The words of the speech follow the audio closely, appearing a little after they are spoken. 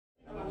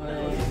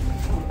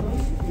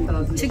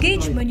To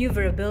gauge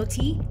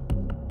maneuverability,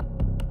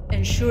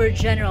 ensure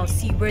general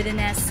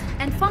seaworthiness,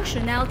 and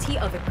functionality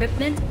of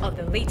equipment of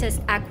the latest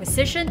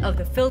acquisition of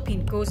the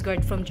Philippine Coast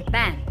Guard from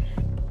Japan,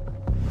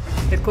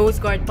 the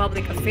Coast Guard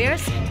Public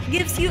Affairs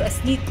gives you a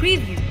sneak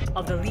preview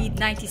of the LEAD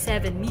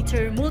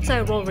 97-meter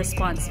multi-role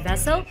response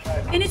vessel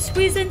in its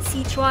recent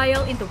sea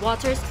trial in the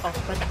waters of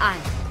Bataan,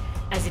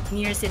 as it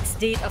nears its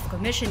date of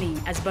commissioning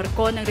as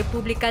barko ng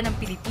Republika ng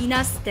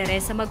Pilipinas,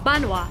 Teresa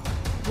Magbanwa,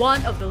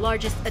 one of the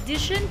largest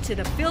addition to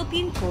the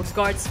Philippine Coast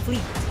Guard's fleet.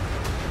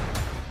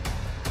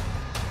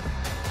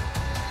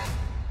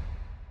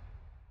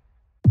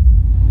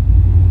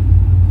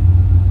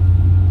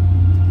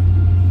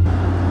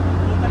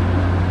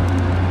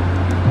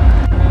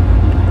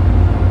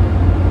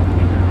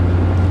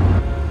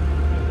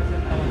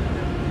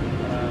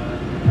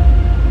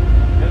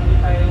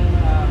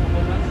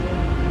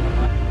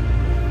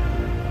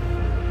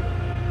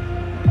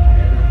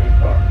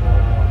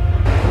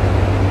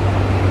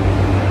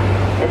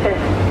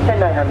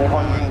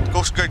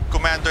 Coast Guard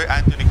Commander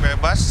Anthony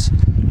Cuevas.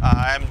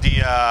 I'm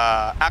the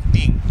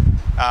acting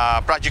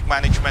project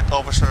management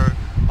officer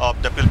of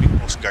the Philippine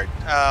Coast Guard.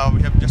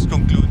 We have just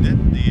concluded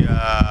the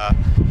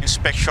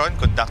inspection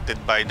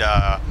conducted by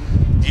the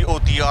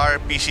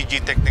DOTr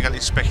PCG Technical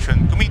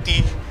Inspection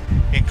Committee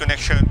in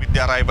connection with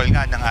the arrival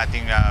nga ng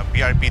ating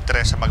BRP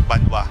Teresa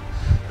Magbanwa.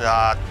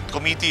 The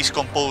committee is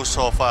composed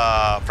of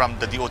from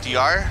the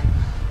DOTr,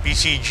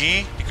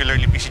 PCG,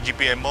 particularly PCG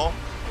PMO,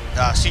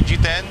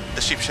 CG-10,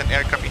 the Ships and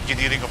Aircraft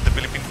Engineering of the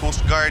Philippine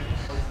Coast Guard,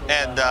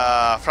 and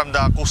from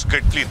the Coast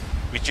Guard Fleet,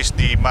 which is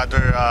the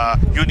mother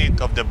unit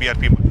of the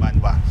BRP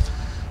Magbanwa.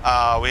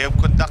 We have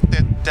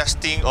conducted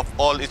testing of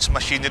all its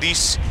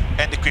machineries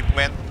and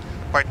equipment,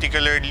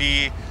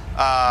 particularly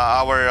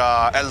our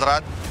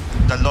LRAD,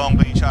 the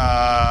long-range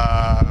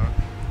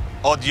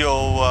audio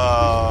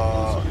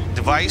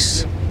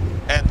device,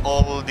 and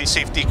all the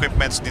safety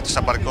equipments dito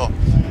sa barko.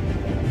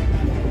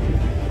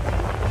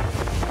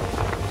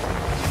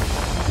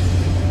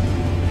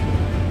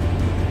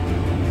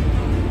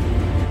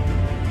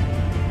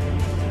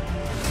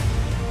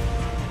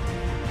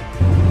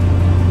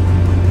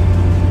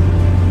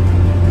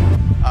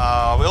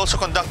 We also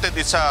conducted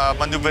its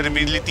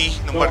maneuverability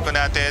ng barko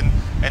natin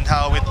and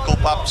how it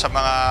cope up sa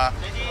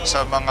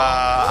mga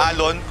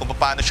alon, kung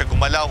paano siya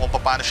gumalaw,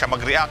 kung paano siya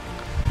mag-react.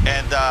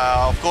 And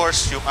of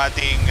course, yung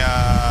ating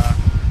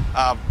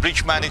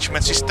bridge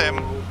management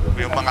system,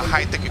 yung mga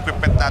high-tech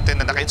equipment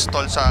natin na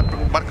naka-install sa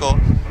barko,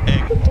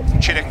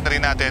 chinek na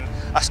rin natin.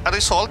 As a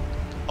result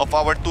of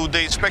our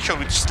 2-day inspection,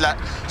 which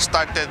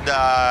started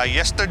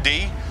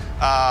yesterday,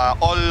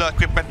 all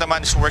equipment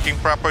naman is working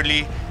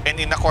properly and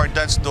in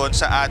accordance doon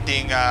sa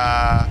ating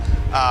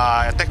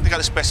technical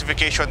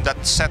specification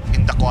that's set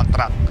in the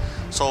contract.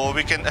 So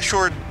we can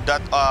assure that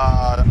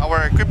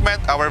our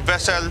equipment, our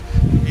vessel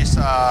is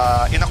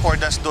in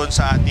accordance doon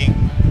sa ating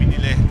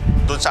pinili,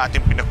 doon sa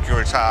ating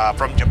pinocure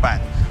from Japan,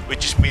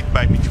 which is made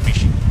by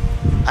Mitsubishi.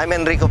 I'm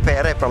Enrico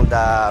Pere from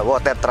the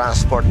Water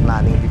Transport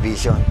Planning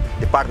Division,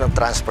 Department of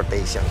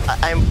Transportation.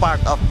 I'm part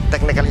of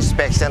Technical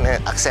Inspection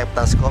and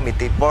Acceptance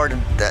Committee for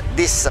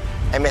this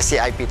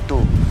MSCIP-2,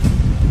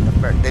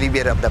 the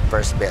delivery of the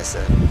first vessel.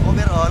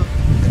 Overall,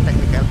 the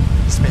technical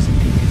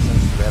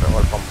specifications were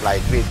all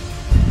complied with.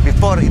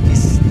 Before it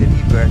is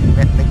delivered,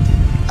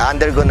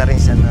 undergo na rin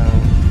siya ng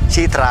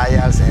sea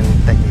trials and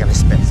technical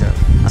inspection.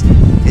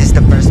 This is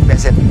the first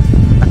vessel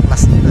na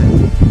class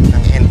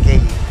ng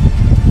NK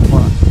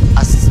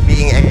as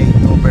being a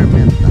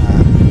government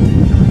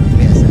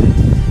vessel.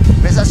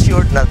 Rest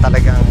assured na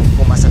talagang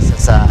pumasa siya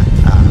sa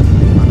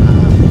mga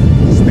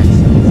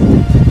inspections.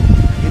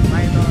 With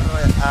minor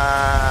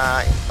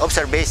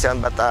observation,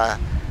 but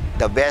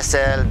the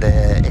vessel,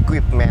 the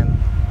equipment,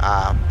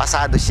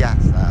 pasado siya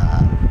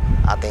sa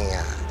ating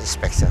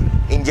inspection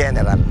in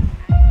general.